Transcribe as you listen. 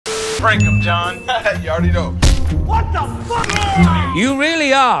Prank him, John. You already know. What the fuck? You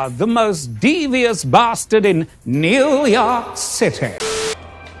really are the most devious bastard in New York City.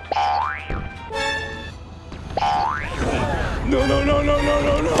 No, no, no, no, no,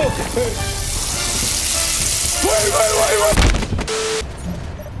 no, no. Wait.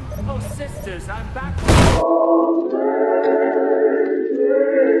 Oh, sisters, I'm back.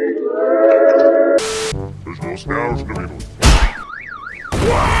 There's no stars in the middle.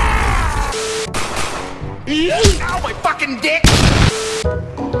 Ow, my fucking dick!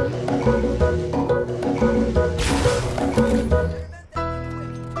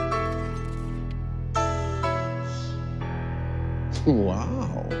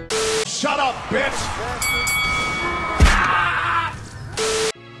 Wow. Shut up, bitch!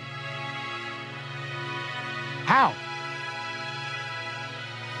 How?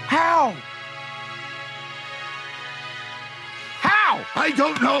 How? How? I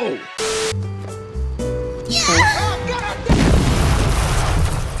don't know.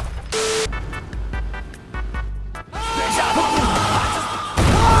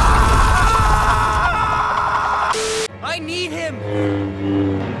 I need him.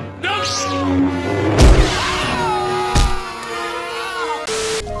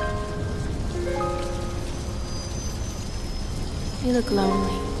 You look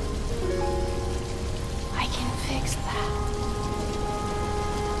lonely. I can fix that.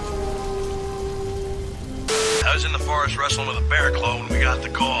 I was in the forest wrestling with a bear claw when we got the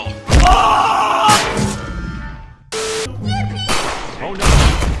call. Oh no.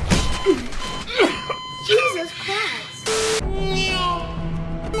 Jesus Christ.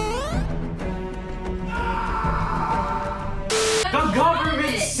 The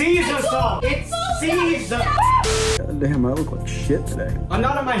government sees us all! It sees us! Damn, I look like shit today. I'm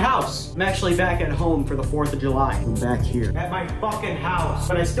not at my house. I'm actually back at home for the 4th of July. I'm back here. At my fucking house.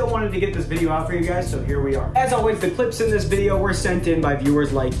 But I still wanted to get this video out for you guys, so here we are. As always, the clips in this video were sent in by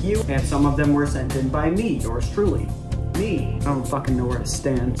viewers like you, and some of them were sent in by me, yours truly. Me. I don't fucking know where to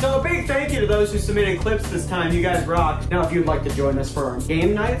stand. So a big thank you to those who submitted clips this time. You guys rock. Now, if you'd like to join us for our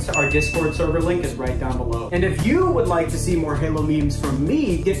game nights, our Discord server link is right down below. And if you would like to see more Halo memes from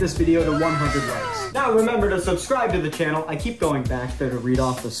me, get this video to 100 likes. Now, remember to subscribe to the channel. I keep going back there to read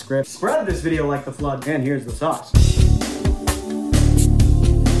off the script. Spread this video like the flood, and here's the sauce.